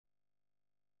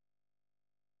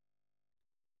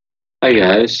Hi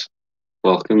guys,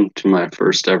 welcome to my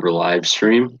first ever live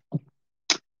stream.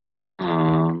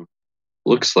 Um,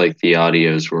 Looks like the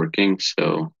audio is working,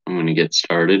 so I'm going to get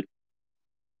started.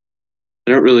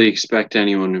 I don't really expect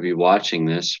anyone to be watching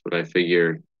this, but I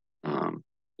figure you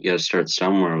got to start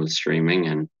somewhere with streaming,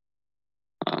 and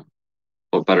uh,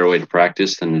 what better way to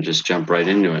practice than to just jump right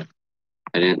into it?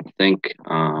 I didn't think,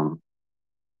 I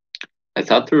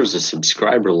thought there was a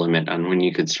subscriber limit on when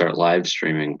you could start live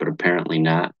streaming, but apparently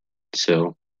not.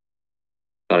 So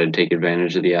thought I'd take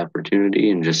advantage of the opportunity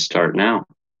and just start now.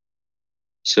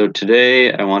 So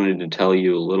today I wanted to tell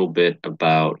you a little bit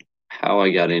about how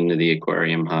I got into the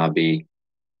aquarium hobby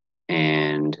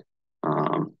and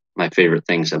my favorite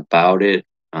things about it,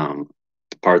 the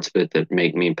parts of it that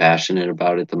make me passionate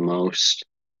about it the most,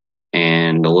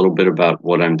 and a little bit about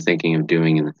what I'm thinking of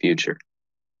doing in the future.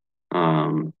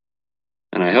 Um,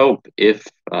 and I hope if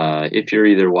you're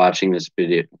either watching this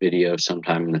video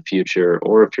sometime in the future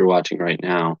or if you're watching right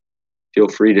now, feel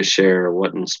free to share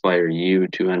what inspired you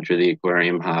to enter the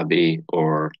aquarium hobby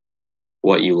or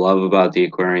what you love about the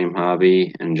aquarium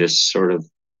hobby, and just sort of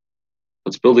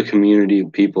let's build a community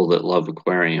of people that love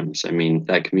aquariums. I mean,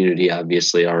 that community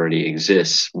obviously already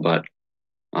exists, but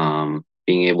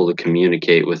being able to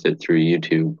communicate with it through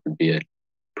YouTube would be a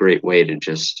great way to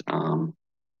just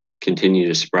continue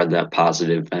to spread that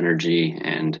positive energy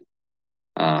and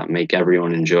make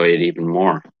everyone enjoy it even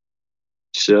more.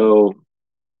 So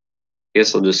I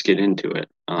guess I'll just get into it.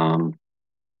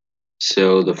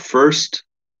 So the first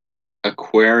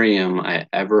aquarium I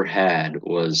ever had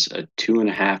was a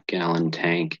 2.5 gallon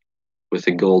tank with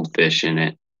a goldfish in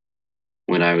it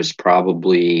when I was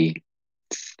probably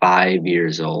 5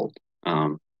 years old.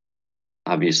 Um,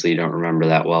 Obviously, you don't remember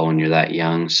that well when you're that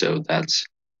young, so that's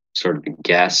sort of a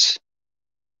guess.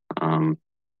 Um,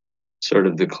 Sort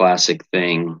of the classic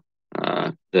thing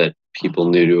that people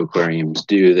new to aquariums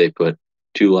do. They put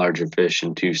too large a fish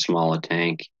in too small a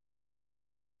tank.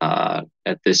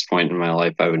 At this point in my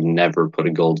life, I would never put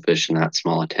a goldfish in that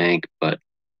small a tank, but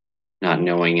not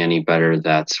knowing any better,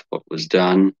 that's what was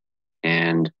done.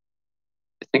 And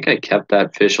I think I kept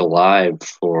that fish alive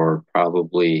for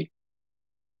probably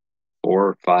 4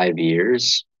 or 5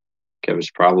 years. I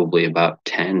was probably about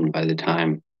 10 by the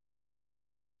time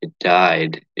it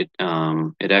died. It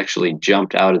actually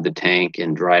jumped out of the tank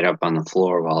and dried up on the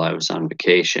floor while I was on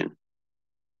vacation.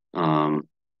 Um,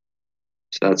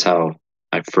 so that's how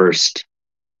my first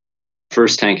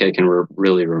tank I can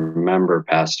really remember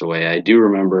passed away. I do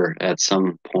remember at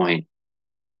some point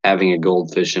having a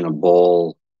goldfish in a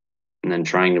bowl and then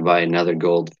trying to buy another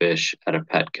goldfish at a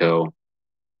Petco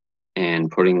and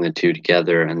putting the two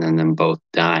together and then them both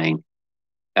dying.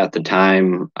 At the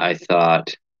time, I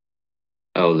thought,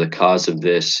 oh, the cause of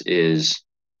this is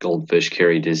goldfish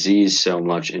carry disease so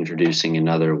much, introducing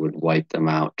another would wipe them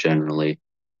out generally.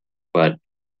 But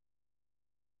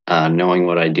knowing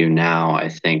what I do now, I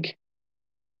think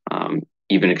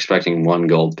even expecting one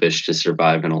goldfish to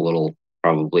survive in a little,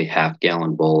 probably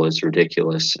half-gallon bowl is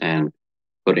ridiculous, and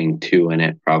putting two in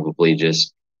it probably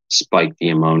just spiked the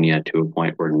ammonia to a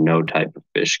point where no type of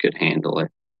fish could handle it.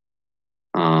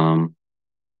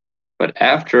 But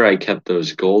after I kept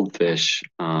those goldfish,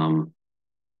 for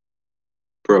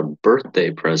a birthday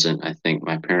present, I think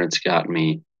my parents got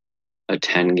me an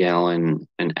Aquarium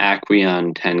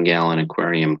 10-gallon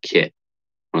aquarium kit,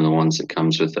 one of the ones that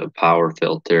comes with a power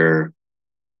filter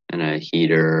and a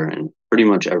heater and pretty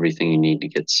much everything you need to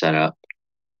get set up.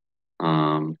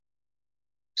 Um,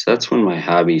 so that's when my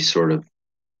hobby sort of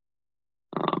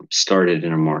started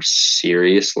in a more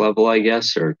serious level, I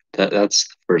guess, or that's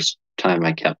the first time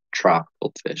I kept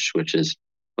tropical fish, which is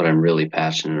what I'm really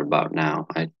passionate about now.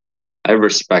 I have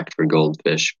respect for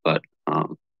goldfish, but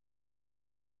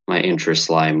my interests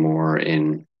lie more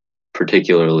in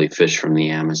particularly fish from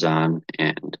the Amazon,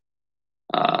 and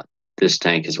this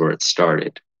tank is where it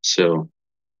started. So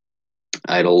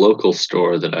I had a local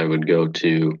store that I would go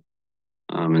to,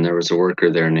 and there was a worker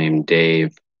there named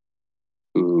Dave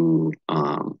who,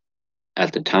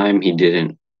 at the time, he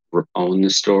didn't own the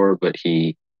store, but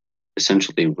he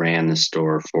essentially ran the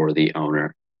store for the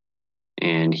owner.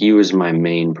 And he was my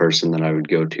main person that I would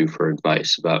go to for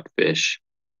advice about fish.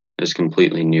 I was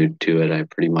completely new to it. I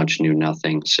pretty much knew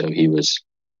nothing. So he was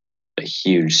a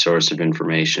huge source of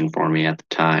information for me at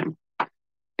the time.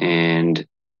 And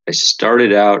I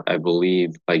started out, I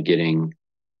believe, by getting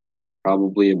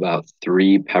probably about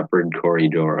 3 peppered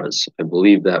Corydoras. I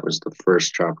believe that was the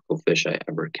first tropical fish I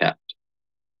ever kept.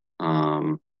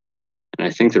 And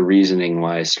I think the reasoning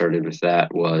why I started with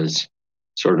that was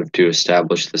sort of to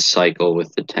establish the cycle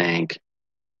with the tank.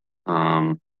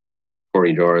 Um,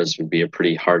 Corydoras would be a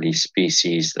pretty hardy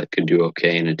species that could do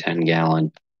okay in a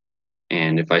 10-gallon.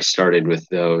 And if I started with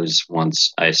those,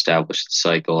 once I established the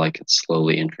cycle, I could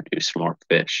slowly introduce more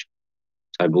fish.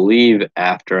 So I believe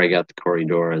after I got the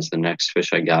Corydoras, the next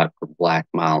fish I got were black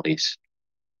mollies.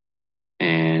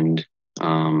 And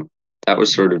that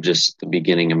was sort of just the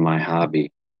beginning of my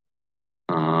hobby.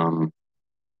 And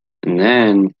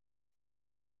then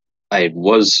I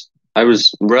was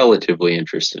relatively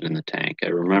interested in the tank. I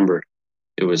remember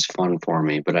it was fun for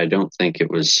me, but I don't think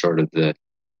it was sort of the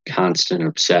constant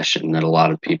obsession that a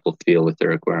lot of people feel with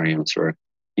their aquariums, where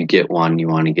you get one, you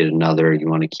want to get another, you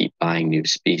want to keep buying new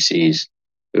species.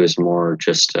 It was more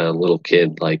just a little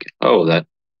kid like, oh, that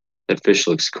fish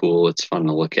looks cool, it's fun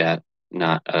to look at.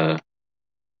 Not I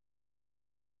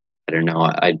don't know,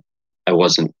 I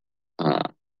wasn't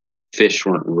fish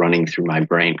weren't running through my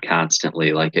brain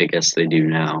constantly like I guess they do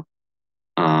now.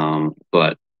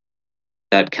 But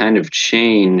that kind of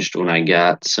changed when I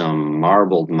got some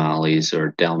marbled mollies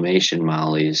or Dalmatian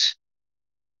mollies.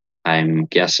 I'm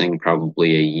guessing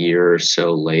probably a year or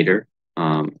so later.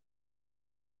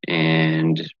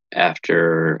 And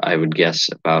after I would guess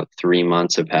about 3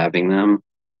 months of having them,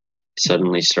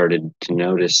 suddenly started to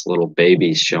notice little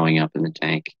babies showing up in the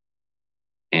tank.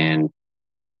 And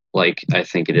like I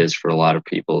think it is for a lot of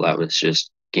people, that was just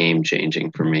game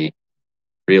changing for me.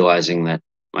 Realizing that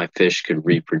my fish could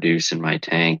reproduce in my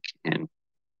tank, and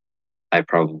I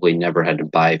probably never had to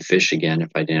buy fish again if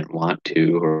I didn't want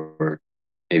to, or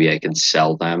maybe I could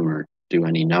sell them or do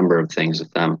any number of things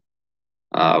with them,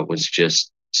 was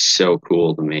just so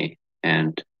cool to me.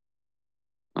 And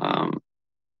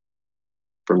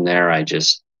from there, I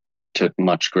just took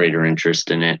much greater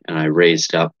interest in it, and I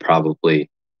raised up probably,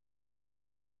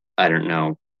 I don't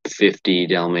know, 50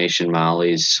 Dalmatian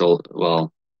mollies. Sold,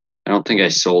 well, I don't think I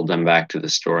sold them back to the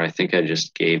store. I think I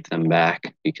just gave them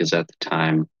back because at the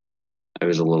time I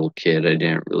was a little kid. I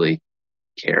didn't really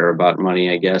care about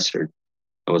money, I guess, or it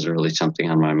wasn't really something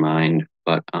on my mind.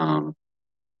 But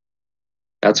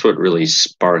that's what really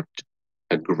sparked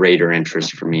a greater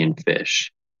interest for me in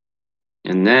fish.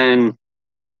 And then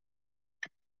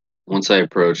once I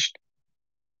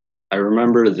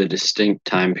remember the distinct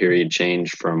time period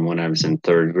change from when I was in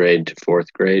third grade to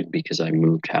fourth grade because I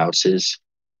moved houses.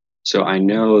 So I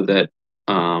know that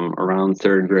around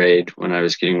third grade, when I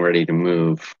was getting ready to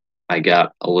move, I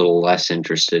got a little less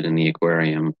interested in the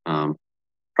aquarium.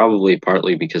 Probably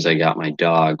partly because I got my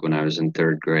dog when I was in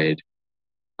third grade.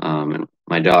 And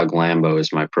my dog Lambo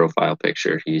is my profile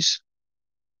picture. He's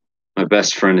my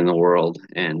best friend in the world,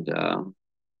 and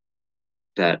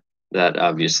that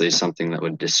obviously is something that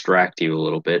would distract you a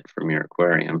little bit from your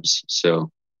aquariums.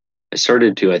 So I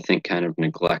started to, I think, kind of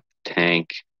neglect the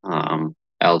tank.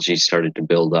 Algae started to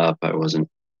build up. I wasn't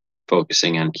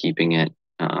focusing on keeping it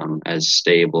as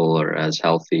stable or as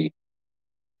healthy.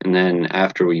 And then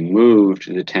after we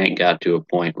moved, the tank got to a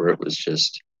point where it was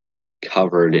just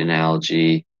covered in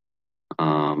algae,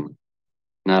 not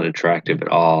attractive at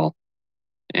all.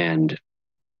 And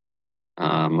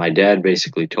my dad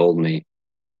basically told me,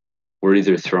 we're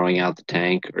either throwing out the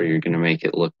tank or you're going to make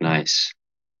it look nice.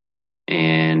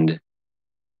 And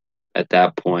at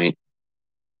that point,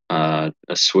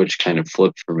 a switch kind of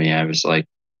flipped for me. I was like,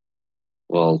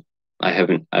 well, I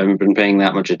haven't been paying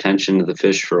that much attention to the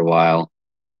fish for a while,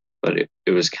 but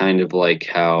it was kind of like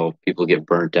how people get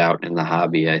burnt out in the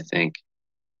hobby. I think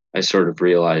I sort of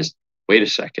realized, wait a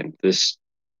second, this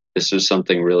was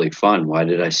something really fun. Why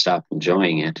did I stop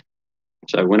enjoying it?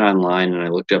 So I went online and I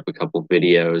looked up a couple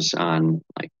videos on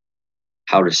like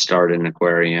how to start an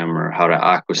aquarium or how to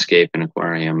aquascape an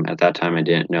aquarium. At that time, I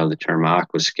didn't know the term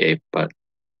aquascape, but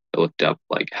I looked up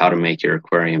like how to make your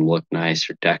aquarium look nice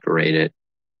or decorate it,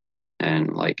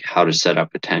 and like how to set up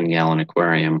a 10-gallon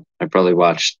aquarium. I probably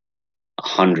watched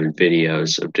 100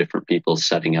 videos of different people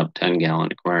setting up 10-gallon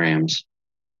aquariums,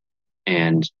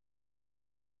 and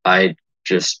I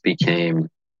just became,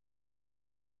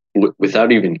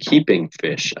 without even keeping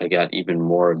fish, I got even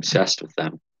more obsessed with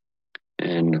them.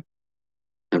 And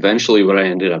eventually what I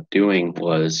ended up doing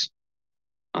was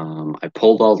I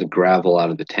pulled all the gravel out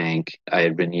of the tank. I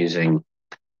had been using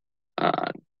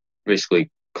basically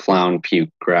clown puke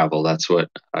gravel. That's what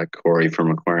Corey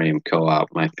from Aquarium Co-op,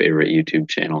 my favorite YouTube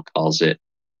channel, calls it.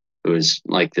 It was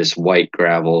like this white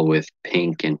gravel with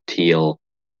pink and teal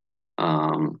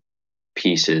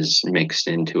pieces mixed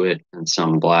into it and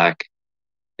some black.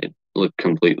 It looked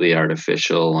completely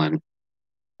artificial, and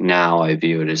now I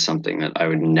view it as something that I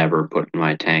would never put in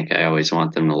my tank. I always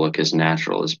want them to look as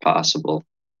natural as possible.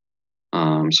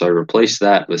 So I replaced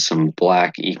that with some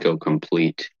black Eco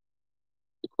Complete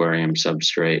aquarium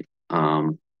substrate,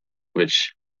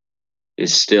 which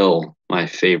is still my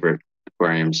favorite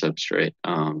aquarium substrate.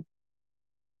 And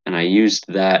I used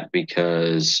that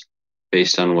because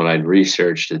based on what I'd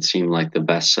researched, it seemed like the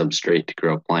best substrate to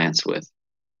grow plants with.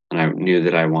 And I knew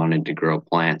that I wanted to grow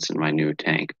plants in my new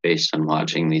tank based on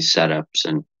watching these setups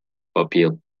and what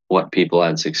people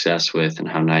had success with and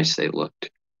how nice they looked.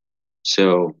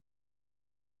 So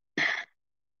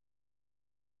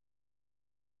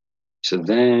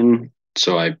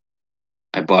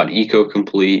I bought Eco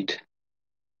Complete.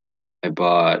 I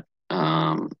bought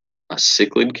a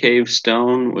cichlid cave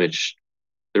stone, which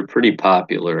they're pretty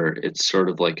popular. It's sort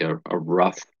of like a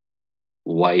rough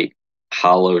white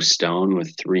hollow stone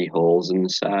with 3 holes in the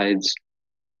sides.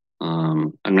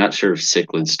 I'm not sure if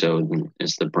cichlid stone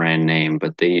is the brand name,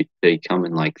 but they come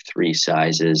in like 3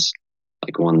 sizes.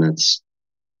 Like one that's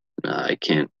I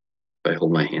can't if I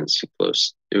hold my hands too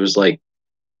close. It was like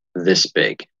this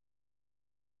big.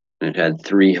 And it had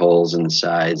 3 holes in the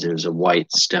sides. It was a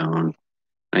white stone.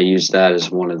 I used that as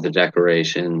one of the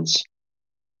decorations. I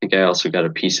think I also got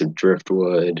a piece of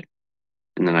driftwood.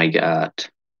 And then I got,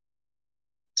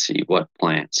 let's see, what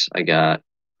plants? I got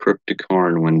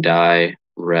cryptocorn Wendai,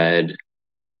 red,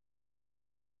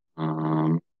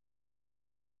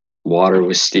 water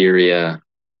wisteria,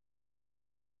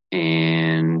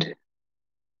 and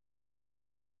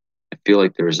I feel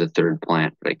like there was a third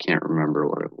plant, but I can't remember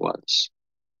what it was.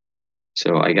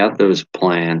 So I got those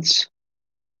plants,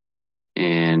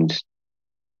 and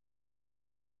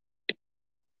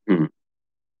I'm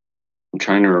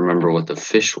trying to remember what the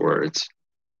fish were.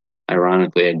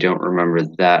 Ironically, I don't remember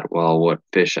that well what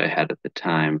fish I had at the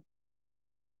time.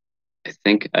 I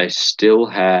think I still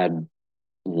had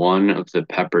one of the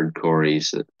peppered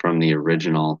cories from the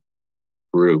original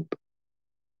group,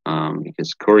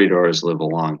 because corridors live a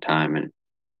long time, and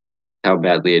how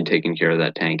badly I'd taken care of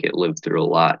that tank, it lived through a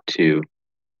lot too.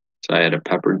 So I had a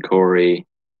peppered cory.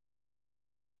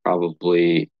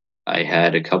 Probably I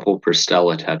had a couple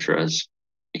Pristella tetras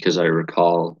because I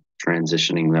recall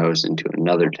transitioning those into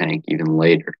another tank even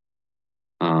later.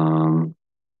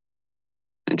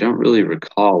 I don't really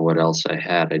recall what else I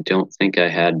had. I don't think I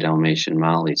had Dalmatian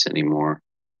mollies anymore.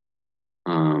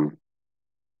 I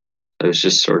was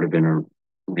just sort of in a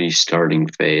restarting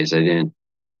phase. I didn't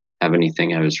have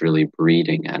anything I was really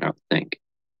breeding, I don't think.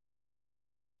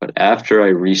 But after I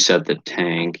reset the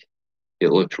tank,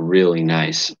 it looked really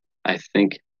nice. I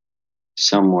think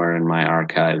somewhere in my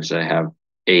archives I have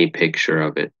a picture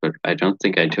of it, but I don't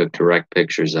think I took direct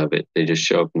pictures of it. They just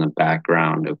show up in the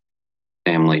background of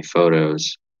family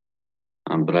photos.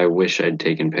 But I wish I'd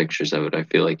taken pictures of it. I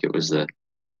feel like it was the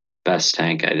best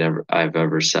tank I've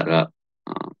ever set up.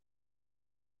 I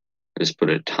just put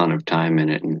a ton of time in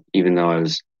it, and even though I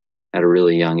was at a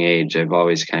really young age, I've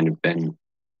always kind of been,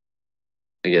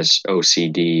 I guess,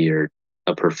 OCD or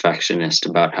a perfectionist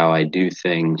about how I do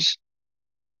things,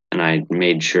 and I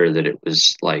made sure that it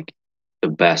was like the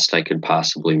best I could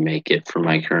possibly make it for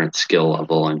my current skill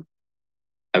level, and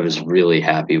I was really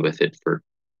happy with it for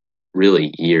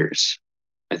really years.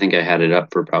 I think I had it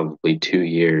up for probably 2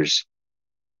 years,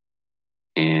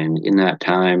 and in that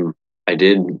time, I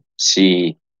did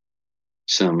see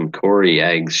some Cory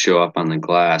eggs show up on the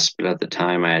glass, but at the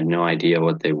time I had no idea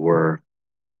what they were.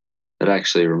 That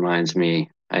actually reminds me,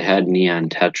 I had neon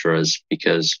tetras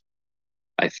because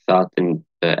I thought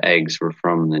the eggs were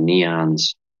from the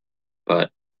neons, but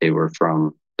they were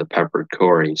from the peppered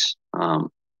Corys. So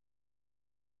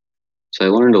I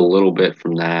learned a little bit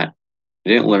from that. I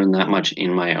didn't learn that much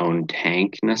in my own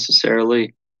tank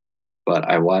necessarily, but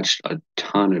I watched a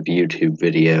ton of YouTube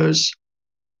videos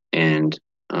and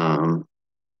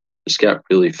just got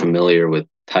really familiar with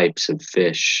types of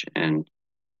fish. And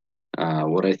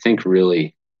what I think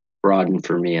really broadened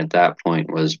for me at that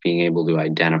point was being able to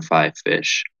identify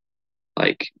fish,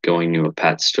 like going to a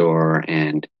pet store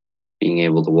and being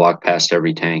able to walk past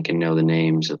every tank and know the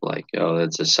names of, like, oh,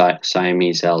 that's a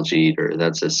Siamese algae, or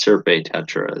that's a Serpe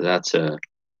tetra, that's a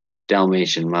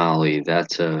Dalmatian molly,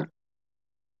 that's a,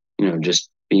 just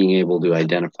being able to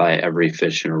identify every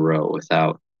fish in a row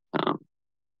without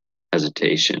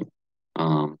hesitation.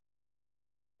 And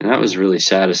that was really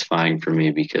satisfying for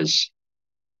me because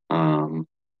I'm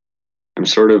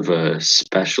sort of a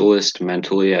specialist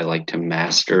mentally. I like to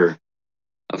master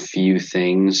a few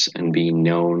things and be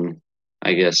known,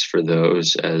 I guess, for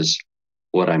those as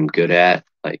what I'm good at.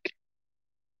 Like,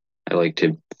 I like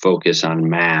to focus on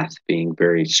math, being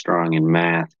very strong in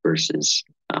math versus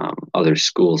other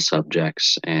school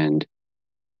subjects. And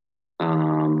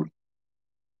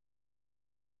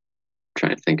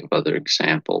trying to think of other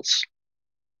examples.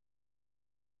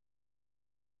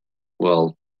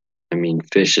 Well, I mean,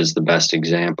 fish is the best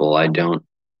example. I don't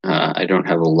I don't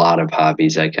have a lot of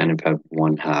hobbies. I kind of have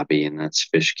one hobby, and that's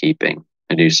fish keeping.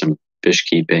 I do some fish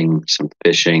keeping, some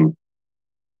fishing,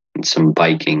 and some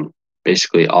biking.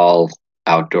 Basically, all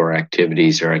outdoor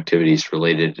activities or activities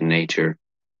related to nature,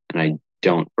 and I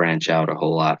don't branch out a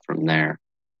whole lot from there.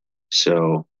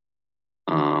 So,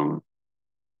 um,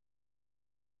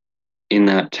 in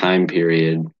that time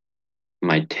period,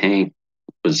 my tank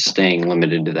was staying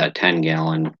limited to that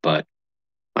 10-gallon, but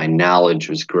my knowledge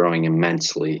was growing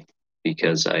immensely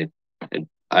because I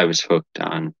was hooked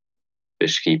on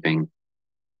fish keeping,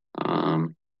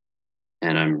 um,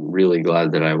 and I'm really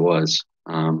glad that I was.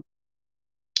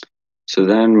 So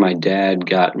then my dad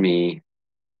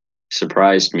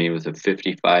surprised me with a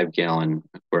 55-gallon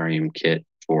aquarium kit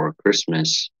for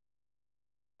Christmas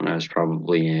when I was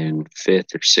probably in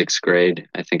fifth or sixth grade.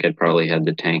 I think I'd probably had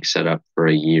the tank set up for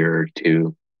a year or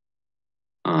two.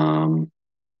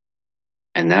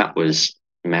 And that was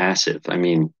massive. I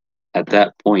mean, at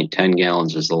that point, 10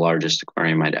 gallons was the largest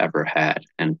aquarium I'd ever had.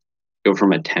 And go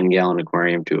from a 10-gallon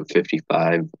aquarium to a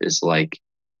 55 is like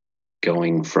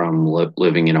going from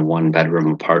living in a one-bedroom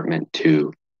apartment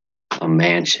to a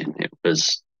mansion. It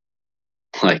was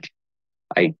like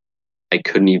I I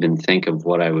couldn't even think of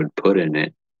what I would put in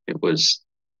it. It was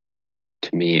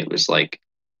to me it was like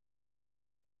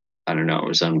I don't know, it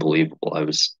was unbelievable. I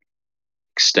was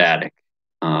ecstatic.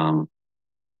 Um,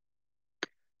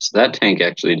 so that tank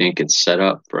actually didn't get set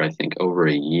up for I think over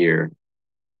a year.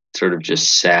 It sort of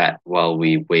just sat while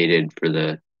we waited for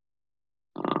the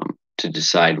to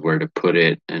decide where to put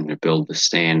it and to build the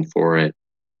stand for it,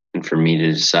 and for me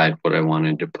to decide what I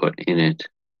wanted to put in it.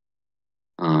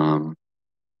 Um,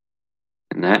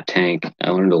 and that tank,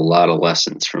 I learned a lot of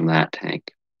lessons from that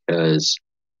tank because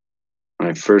when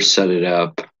I first set it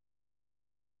up,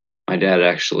 my dad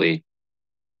actually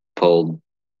pulled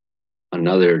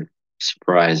another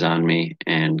surprise on me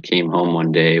and came home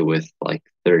one day with like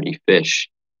 30 fish.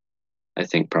 I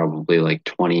think probably like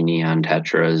 20 neon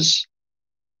tetras,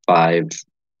 five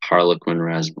harlequin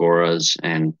rasboras,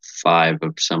 and five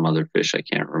of some other fish I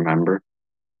can't remember.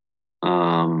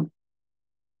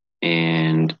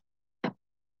 And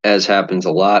as happens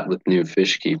a lot with new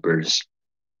fish keepers,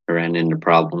 I ran into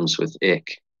problems with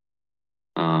ick.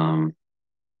 Um,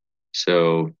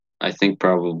 so I think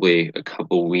probably a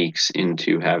couple weeks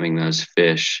into having those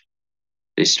fish,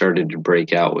 they started to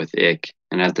break out with ick.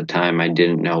 And at the time, I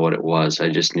didn't know what it was. I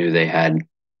just knew they had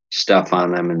stuff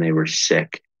on them and they were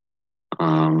sick.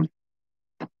 Um,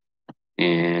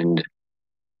 and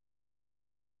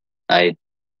I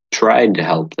tried to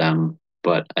help them,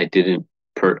 but I didn't.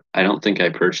 I don't think I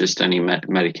purchased any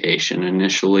medication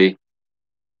initially.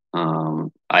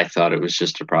 I thought it was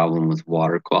just a problem with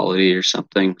water quality or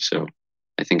something. So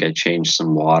I think I changed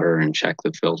some water and checked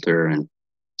the filter and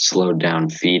slowed down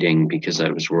feeding because I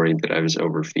was worried that I was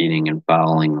overfeeding and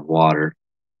fouling the water.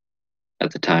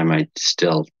 At the time, I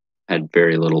still had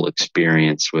very little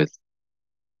experience with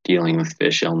dealing with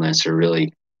fish illness or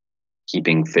really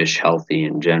keeping fish healthy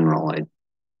in general.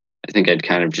 I think I'd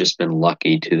kind of just been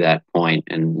lucky to that point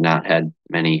and not had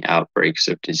many outbreaks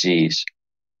of disease.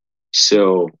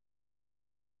 So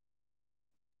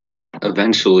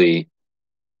eventually,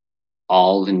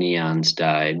 all the neons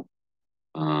died.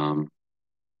 I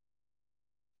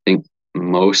think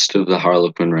most of the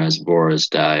harlequin rasboras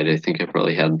died. I think I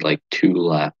probably had like two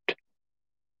left.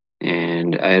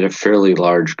 And I had a fairly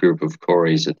large group of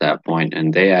cories at that point,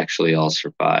 and they actually all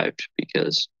survived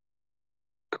because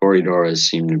Corydoras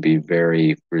seem to be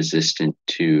very resistant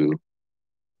to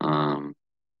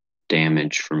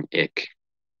damage from ick,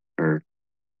 or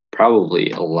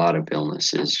probably a lot of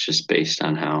illnesses, just based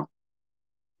on how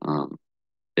um,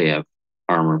 they have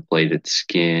armor plated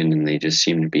skin and they just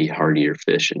seem to be hardier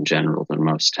fish in general than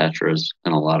most tetras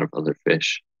and a lot of other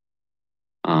fish.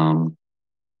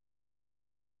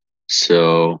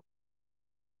 So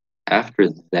after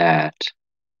that,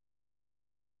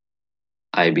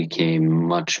 I became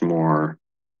much more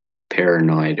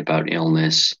paranoid about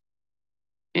illness,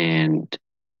 and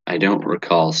I don't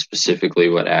recall specifically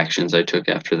what actions I took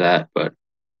after that, but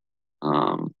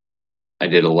um, I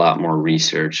did a lot more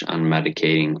research on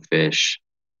medicating fish,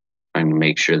 trying to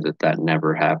make sure that that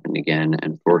never happened again.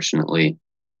 And fortunately,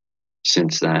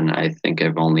 since then, I think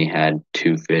I've only had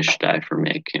two fish die from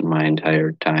ick in my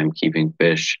entire time keeping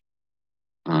fish.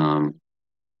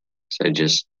 So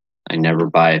I never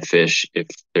buy a fish if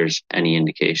there's any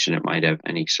indication it might have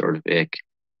any sort of ick.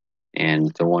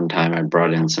 And the one time I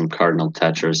brought in some cardinal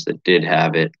tetras that did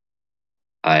have it,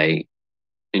 I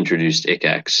introduced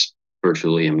ICX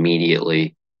virtually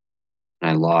immediately. And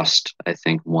I lost, I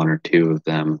think, one or two of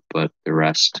them, but the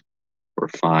rest were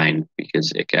fine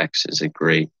because ICX is a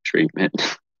great treatment.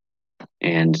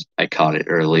 And I caught it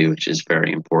early, which is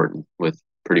very important with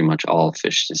pretty much all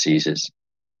fish diseases.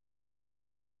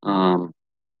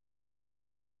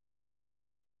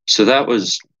 So that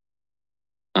was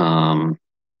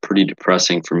pretty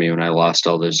depressing for me when I lost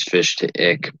all those fish to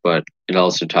ick, but it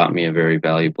also taught me a very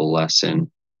valuable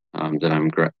lesson that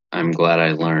I'm glad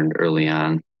I learned early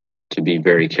on, to be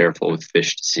very careful with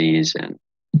fish disease and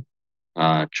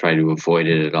try to avoid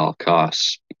it at all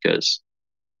costs, because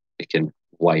it can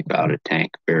wipe out a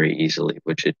tank very easily,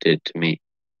 which it did to me.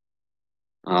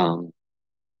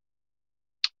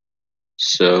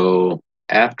 So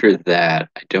after that,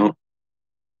 I don't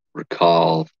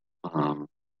recall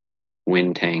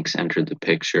when tanks entered the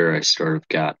picture. I sort of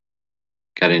got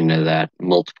into that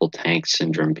multiple tank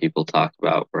syndrome people talk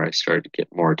about, where I started to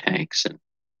get more tanks. And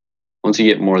once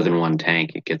you get more than one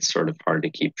tank, it gets sort of hard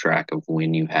to keep track of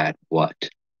when you had what.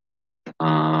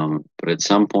 But at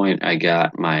some point, I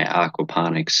got my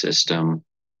aquaponics system,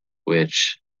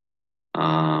 which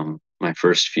my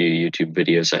first few YouTube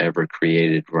videos I ever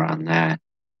created were on that.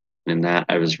 And in that,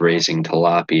 I was raising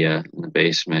tilapia in the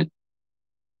basement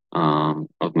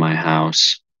of my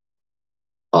house,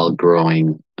 while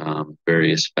growing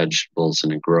various vegetables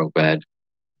in a grow bed.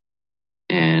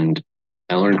 And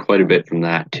I learned quite a bit from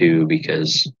that too,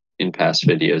 because in past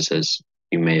videos, as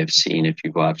you may have seen if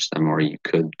you've watched them, or you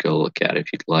could go look at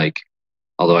if you'd like,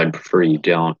 although I'd prefer you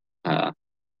don't,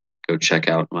 go check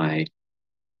out my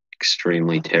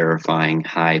extremely terrifying,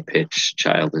 high-pitched,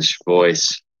 childish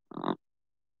voice.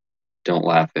 Don't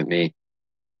laugh at me.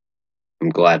 I'm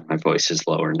glad my voice is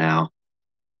lower now.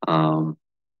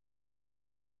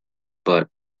 But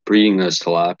breeding those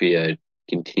tilapia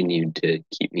continued to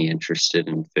keep me interested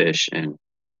in fish, and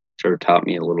sort of taught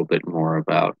me a little bit more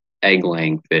about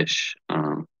egg-laying fish,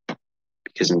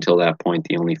 because until that point,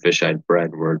 the only fish I'd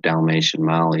bred were Dalmatian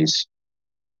mollies,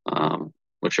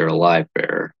 which are a live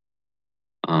bearer.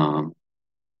 And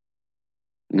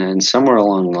then somewhere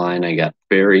along the line, I got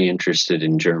very interested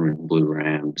in German blue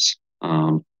rams.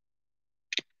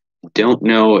 Don't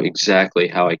know exactly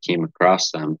how I came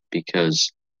across them,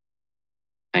 because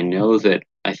I know that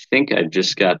I think I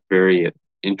just got very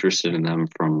interested in them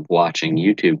from watching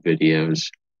YouTube videos,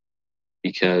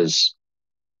 because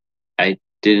I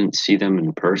didn't see them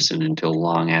in person until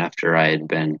long after I had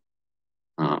been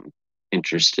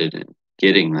interested in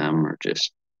getting them, or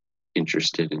just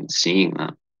interested in seeing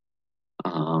them.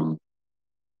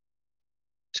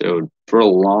 So for a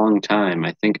long time,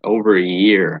 I think over a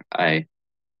year,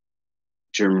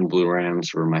 German blue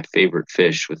rams were my favorite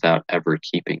fish without ever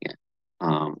keeping it.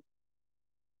 I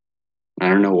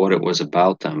don't know what it was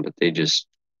about them, but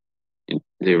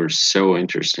they were so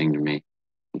interesting to me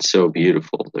and so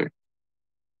beautiful.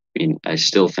 I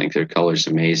still think their color's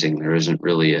amazing. There isn't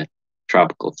really a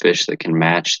tropical fish that can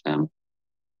match them.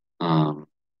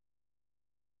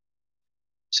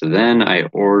 So then I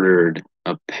ordered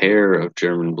a pair of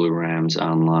German blue rams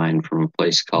online from a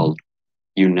place called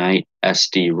Unite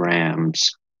SD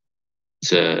Rams.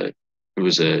 It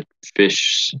was a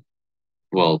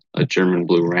German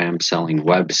blue ram selling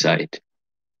website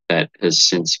that has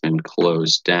since been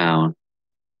closed down.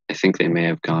 I think they may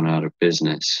have gone out of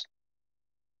business.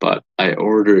 But I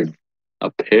ordered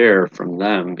a pair from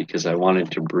them because I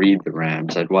wanted to breed the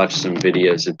rams. I'd watched some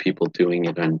videos of people doing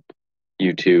it on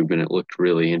YouTube, and it looked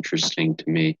really interesting to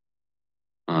me.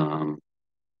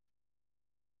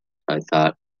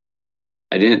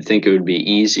 I didn't think it would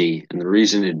be easy, and the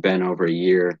reason it'd been over a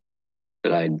year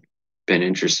that I'd been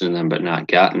interested in them but not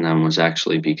gotten them was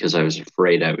actually because I was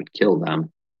afraid I would kill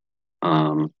them.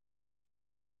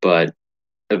 But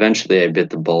eventually I bit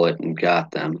the bullet and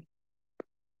got them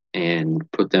and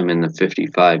put them in the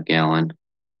 55-gallon.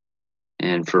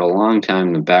 And for a long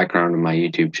time, the background of my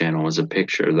YouTube channel was a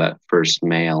picture of that first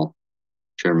male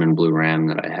German blue ram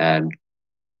that I had.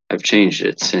 I've changed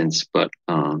it since, but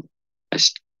I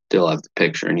still have the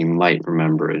picture, and you might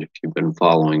remember it if you've been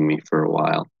following me for a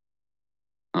while.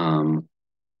 So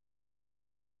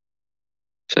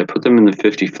I put them in the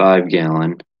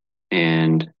 55-gallon,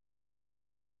 and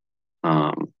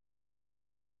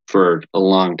for a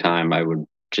long time, I would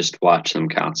just watch them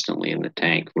constantly in the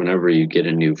tank. Whenever you get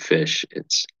a new fish,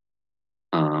 it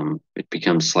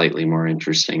becomes slightly more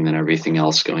interesting than everything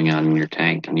else going on in your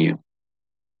tank, and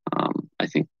I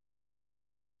think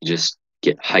you just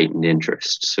get heightened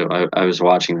interest. So I was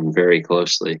watching them very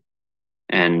closely,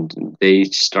 and they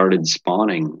started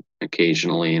spawning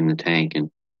occasionally in the tank,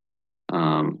 and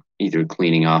either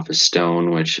cleaning off a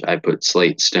stone, which I put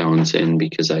slate stones in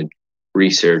because I'd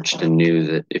researched and knew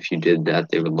that if you did that,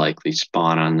 they would likely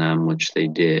spawn on them, which they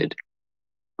did.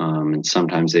 And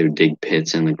sometimes they would dig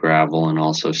pits in the gravel and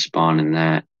also spawn in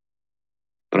that.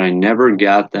 But I never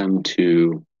got them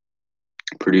to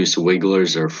produce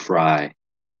wigglers or fry.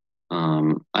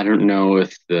 I don't know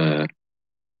if the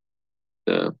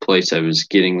place I was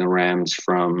getting the rams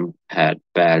from had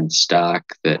bad stock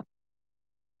that,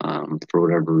 for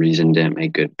whatever reason, didn't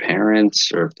make good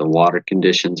parents, or if the water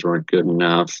conditions weren't good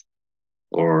enough,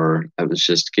 or I was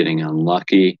just getting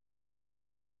unlucky.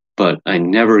 But I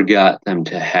never got them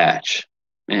to hatch.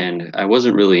 And I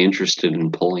wasn't really interested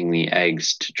in pulling the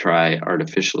eggs to try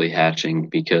artificially hatching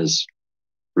because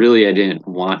really I didn't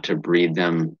want to breed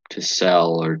them to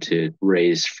sell or to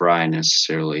raise fry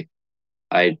necessarily.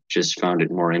 I just found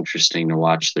it more interesting to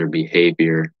watch their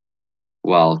behavior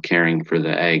while caring for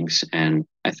the eggs, and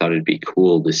I thought it'd be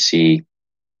cool to see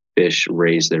fish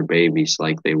raise their babies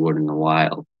like they would in the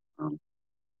wild.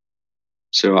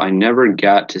 So I never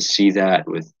got to see that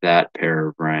with that pair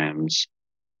of rams.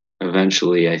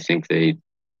 Eventually, I think they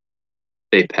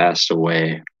passed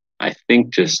away. I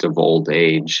think just of old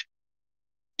age.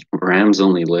 Rams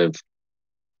only live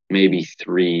maybe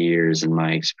 3 years in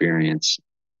my experience.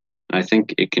 I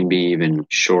think it can be even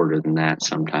shorter than that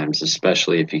sometimes,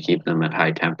 especially if you keep them at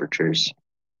high temperatures.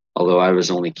 Although I was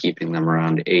only keeping them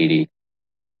around 80.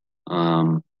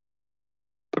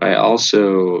 But I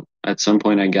also, at some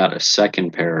point, I got a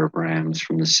second pair of rams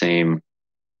from the same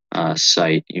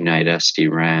site, Unite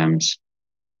SD Rams,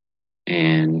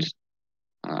 and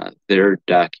they're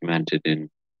documented in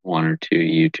one or two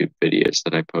YouTube videos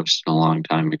that I posted a long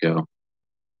time ago.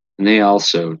 And they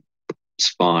also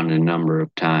spawned a number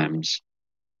of times,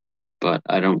 but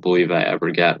I don't believe I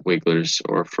ever got wigglers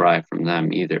or fry from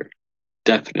them either.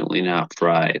 Definitely not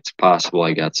fry. It's possible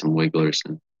I got some wigglers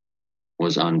and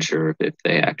was unsure if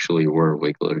they actually were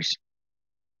wigglers.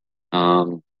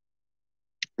 And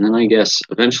then I guess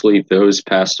eventually those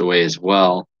passed away as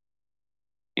well.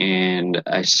 And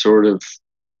I sort of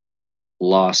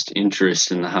lost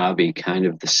interest in the hobby kind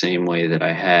of the same way that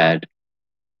I had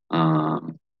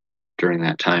during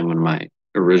that time when my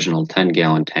original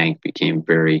 10-gallon tank became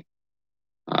very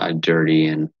dirty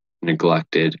and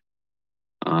neglected.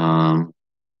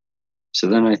 So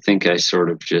then I think I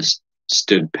sort of just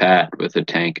stood pat with a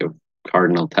tank of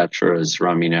Cardinal Tetras,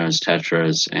 Rummy Nose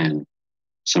Tetras, and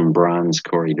some bronze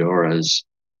Corridoras.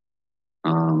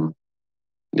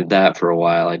 Did that for a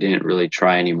while. I didn't really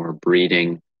try any more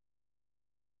breeding.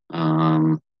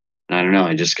 I don't know,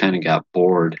 I just kind of got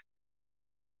bored.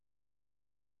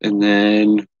 And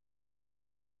then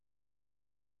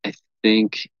I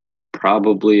think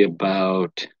probably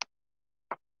about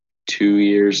 2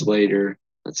 years later,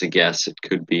 that's a guess, it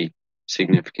could be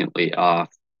significantly off.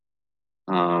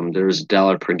 There was a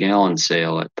 $1 per gallon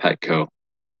sale at Petco,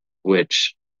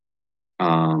 which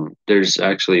there's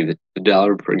actually the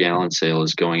 $1 per gallon sale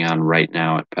is going on right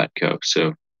now at Petco.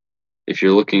 So if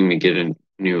you're looking to get a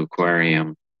new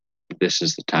aquarium, this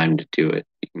is the time to do it.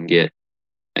 You can get,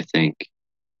 I think,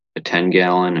 a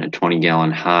 10-gallon, a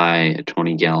 20-gallon high, a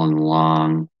 20-gallon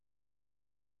long,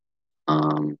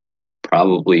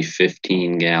 probably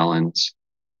 15 gallons,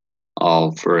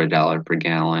 all for $1 per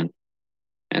gallon.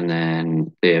 And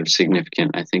then they have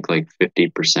significant, I think, like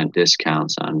 50%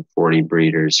 discounts on 40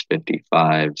 breeders,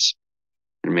 55s,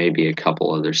 and maybe a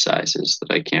couple other sizes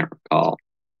that I can't recall.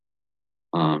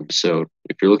 So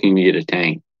if you're looking to get a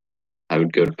tank, I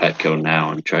would go to Petco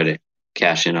now and try to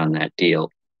cash in on that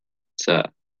deal. It's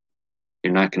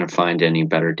you're not going to find any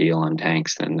better deal on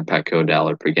tanks than the Petco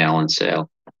 $1 per gallon sale.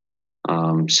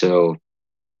 So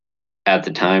at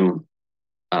the time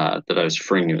that I was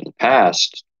referring to in the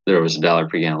past, there was a $1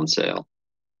 per gallon sale.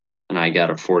 And I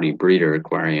got a 40 breeder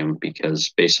aquarium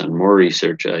because based on more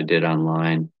research I did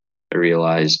online, I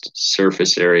realized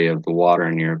surface area of the water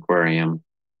in your aquarium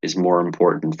is more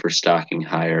important for stocking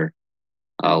higher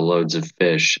loads of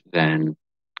fish than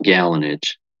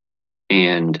gallonage.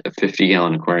 And a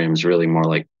 50-gallon aquarium is really more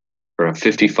like, or a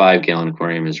 55-gallon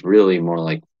aquarium is really more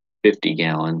like 50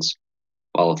 gallons,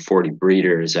 while a 40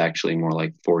 breeder is actually more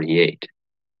like 48.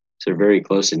 So they're very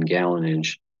close in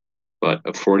gallonage, but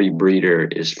a 40 breeder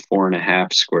is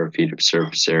 4.5 square feet of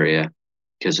surface area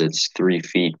because it's 3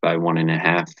 feet by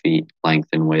 1.5 feet length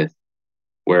and width,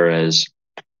 whereas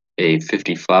a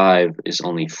 55 is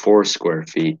only 4 square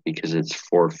feet because it's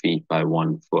 4 feet by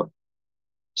 1 foot.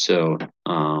 So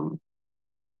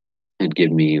it'd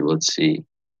give me, let's see,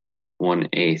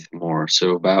 1/8 more.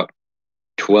 So about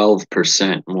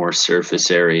 12% more surface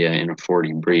area in a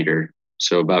 40 breeder.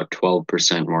 So about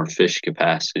 12% more fish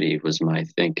capacity was my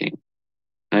thinking.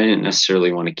 I didn't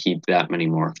necessarily want to keep that many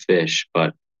more fish,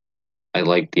 but I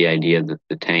liked the idea that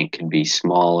the tank could be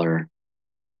smaller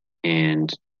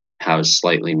and house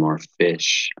slightly more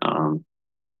fish.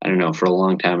 I don't know, for a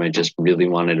long time I just really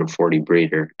wanted a 40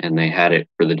 breeder, and they had it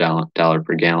for the dollar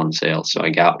per gallon sale, so I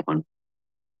got one.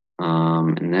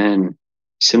 And then,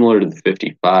 similar to the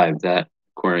 55, that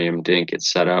aquarium didn't get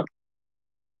set up,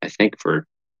 I think, for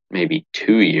maybe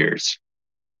 2 years.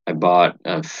 I bought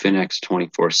a Finex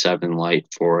 24/7 light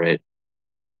for it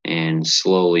and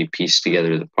slowly pieced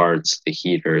together the parts, the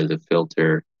heater, the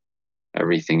filter,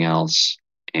 everything else,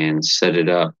 and set it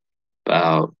up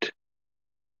about,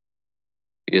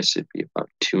 I guess it'd be about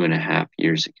 2.5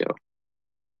 years ago.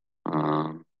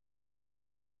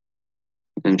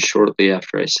 And shortly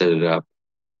after I set it up,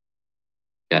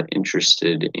 got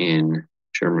interested in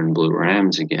German blue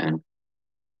rams again,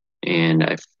 and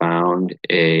I found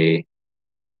a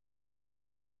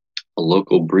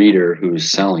local breeder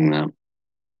who's selling them,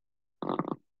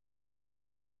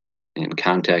 and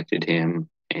contacted him.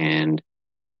 And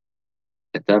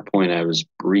at that point, I was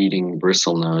breeding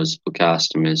bristlenose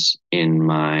Plecostomus in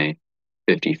my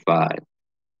 55.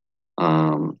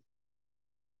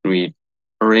 We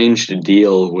arranged a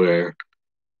deal where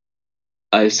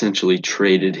I essentially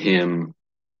traded him,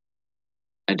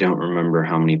 I don't remember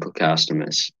how many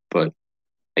Plecostomus, but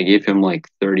I gave him like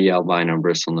 30 albino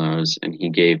bristlenose, and he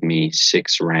gave me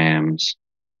 6 rams,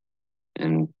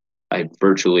 and I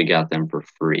virtually got them for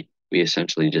free. We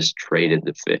essentially just traded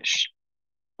the fish.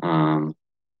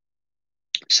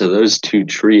 So those two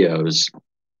trios,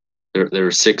 there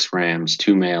were 6 rams,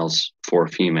 2 males, 4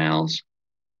 females.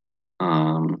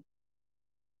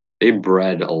 They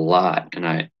bred a lot, and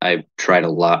I tried a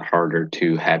lot harder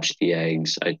to hatch the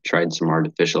eggs. I tried some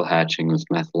artificial hatching with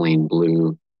methylene blue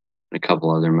and a couple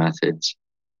other methods,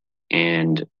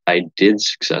 and I did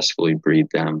successfully breed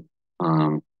them.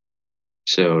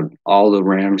 So all the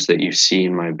rams that you see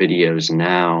in my videos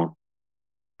now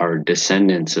are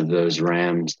descendants of those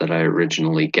rams that I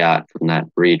originally got from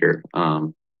that breeder.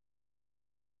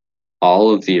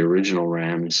 All of the original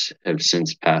rams have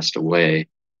since passed away.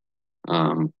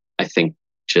 I think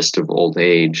just of old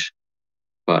age,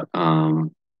 but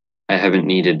I haven't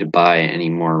needed to buy any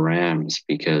more rams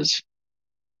because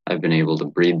I've been able to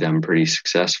breed them pretty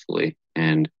successfully.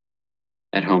 And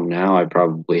at home now, I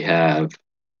probably have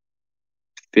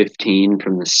 15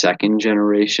 from the second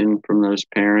generation from those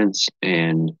parents,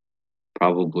 and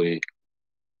probably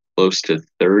close to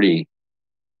 30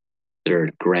 that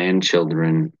are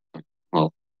grandchildren,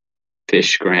 well,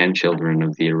 fish grandchildren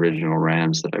of the original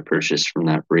rams that I purchased from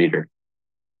that breeder.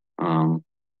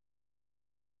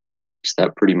 So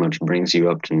that pretty much brings you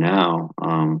up to now.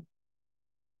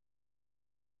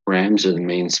 Rams are the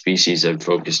main species I've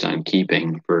focused on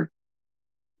keeping for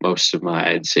most of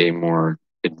my, I'd say, more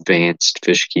advanced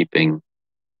fish keeping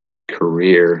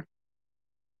career.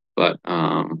 But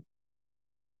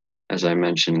as I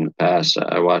mentioned in the past,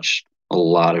 I watch a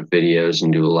lot of videos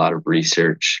and do a lot of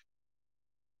research.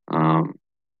 And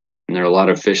there are a lot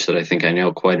of fish that I think I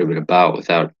know quite a bit about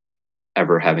without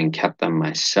ever having kept them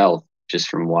myself, just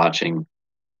from watching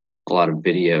a lot of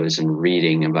videos and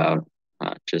reading about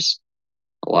just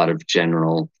a lot of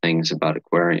general things about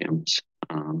aquariums.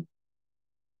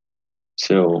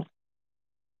 So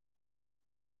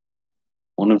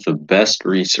one of the best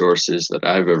resources that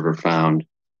I've ever found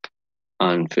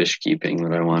on fish keeping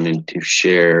that I wanted to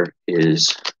share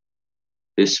is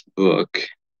this book.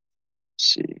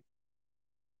 Let's see.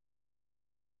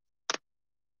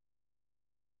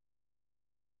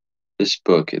 This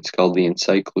book, it's called The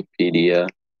Encyclopedia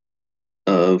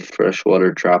of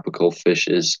Freshwater Tropical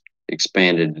Fishes,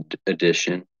 Expanded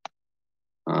Edition.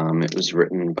 It was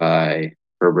written by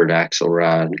Herbert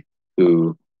Axelrod,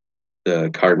 who the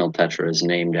cardinal tetra is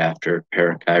named after,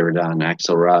 Parachirodon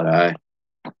axelrodi.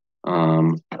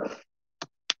 And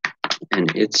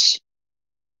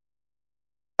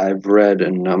I've read a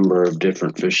number of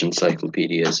different fish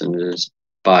encyclopedias, and it is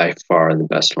by far the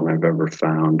best one I've ever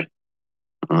found.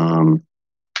 In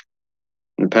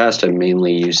the past, I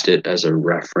mainly used it as a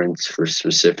reference for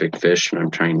specific fish when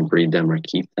I'm trying to breed them or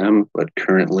keep them, but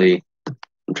currently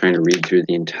I'm trying to read through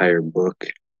the entire book.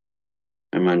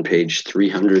 I'm on page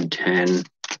 310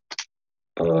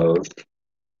 of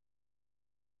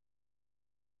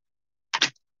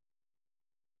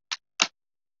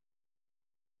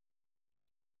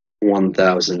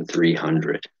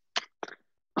 1,300.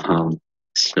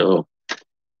 So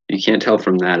you can't tell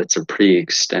from that, it's a pretty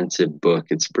extensive book.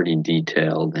 It's pretty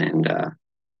detailed, and there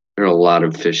are a lot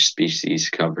of fish species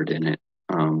covered in it.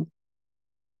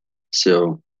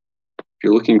 So if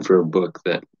you're looking for a book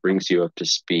that brings you up to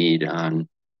speed on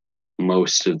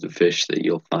most of the fish that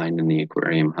you'll find in the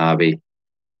aquarium hobby,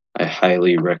 I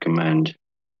highly recommend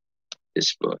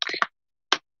this book.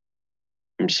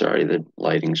 I'm sorry, the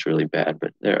lighting's really bad,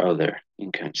 but there, oh, there, you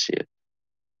can kind of see it.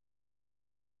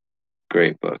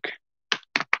 Great book.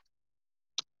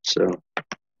 So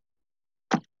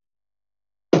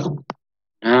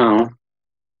now,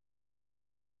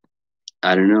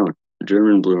 I don't know,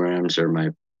 German blue rams are my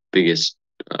biggest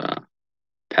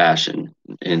passion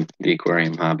in the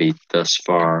aquarium hobby thus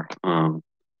far.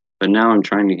 But now I'm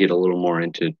trying to get a little more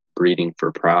into breeding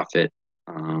for profit.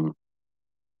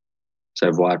 So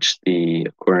I've watched the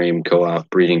Aquarium Co-op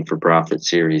Breeding for Profit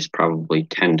series probably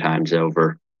 10 times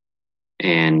over.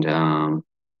 And I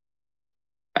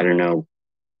don't know,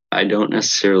 I don't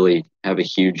necessarily have a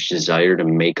huge desire to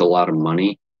make a lot of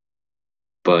money,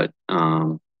 but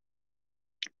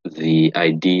the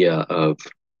idea of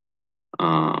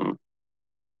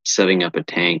setting up a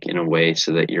tank in a way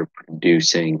so that you're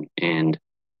producing and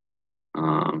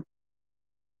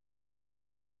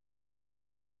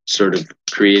sort of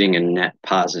creating a net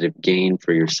positive gain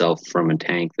for yourself from a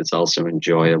tank that's also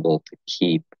enjoyable to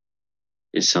keep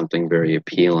is something very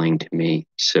appealing to me.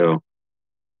 So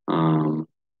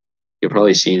you'll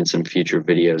probably see in some future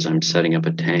videos I'm setting up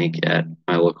a tank at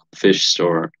my local fish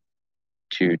store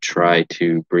to try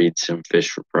to breed some fish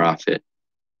for profit.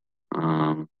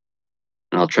 And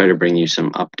I'll try to bring you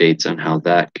some updates on how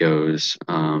that goes.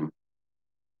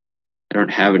 I don't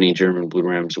have any German blue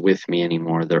rams with me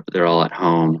anymore. They're all at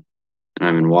home, and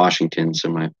I'm in Washington, so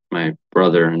my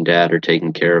brother and dad are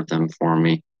taking care of them for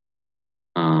me.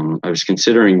 I was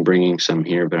considering bringing some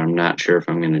here, but I'm not sure if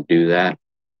I'm going to do that.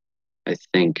 I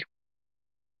think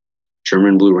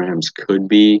German blue rams could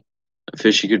be a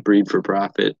fish you could breed for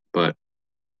profit, but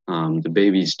the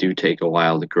babies do take a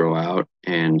while to grow out,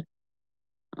 and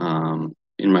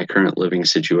in my current living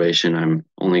situation, I'm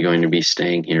only going to be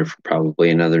staying here for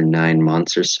probably another 9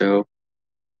 months or so.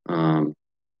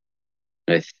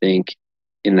 I think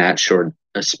in that short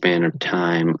a span of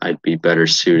time, I'd be better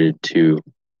suited to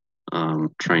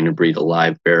trying to breed a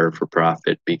live bearer for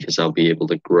profit, because I'll be able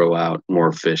to grow out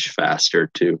more fish faster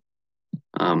to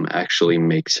actually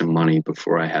make some money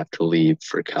before I have to leave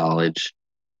for college.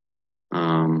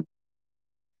 So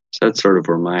that's sort of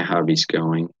where my hobby's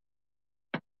going.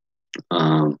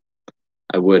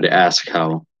 I would ask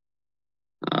how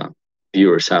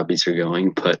viewers' hobbies are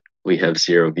going, but we have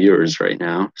 0 viewers right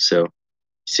now. So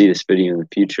see this video in the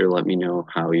future, let me know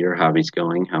how your hobby's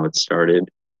going, how it started.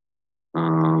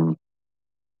 And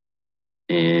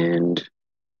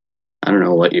I don't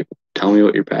know, tell me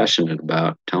what you're passionate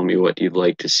about. Tell me what you'd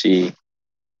like to see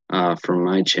from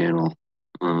my channel.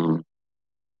 I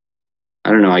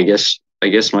don't know, I guess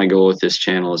my goal with this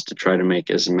channel is to try to make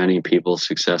as many people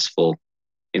successful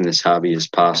in this hobby as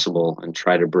possible, and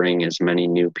try to bring as many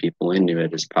new people into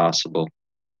it as possible.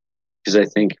 Because I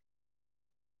think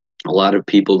a lot of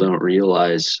people don't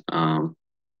realize how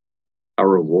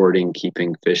rewarding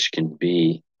keeping fish can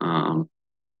be. I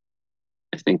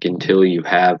think until you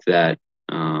have that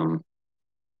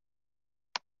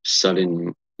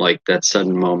sudden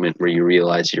moment where you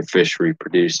realize your fish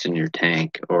reproduced in your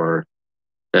tank, or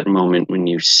that moment when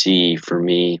you see, for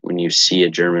me, when you see a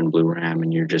German blue ram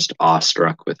and you're just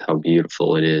awestruck with how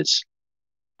beautiful it is.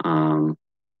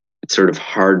 It's sort of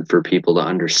hard for people to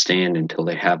understand until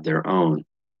they have their own.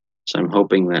 So I'm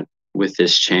hoping that with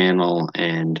this channel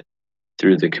and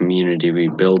through the community we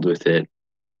build with it,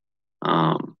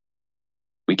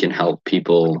 we can help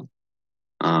people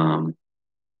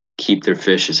keep their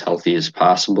fish as healthy as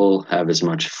possible, have as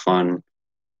much fun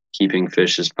keeping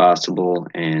fish as possible,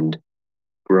 and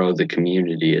grow the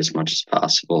community as much as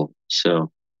possible.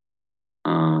 So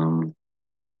I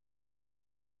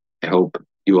hope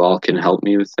you all can help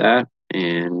me with that,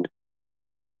 and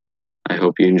I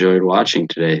hope you enjoyed watching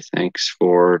today. Thanks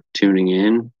for tuning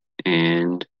in,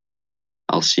 and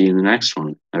I'll see you in the next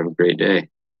one. Have a great day.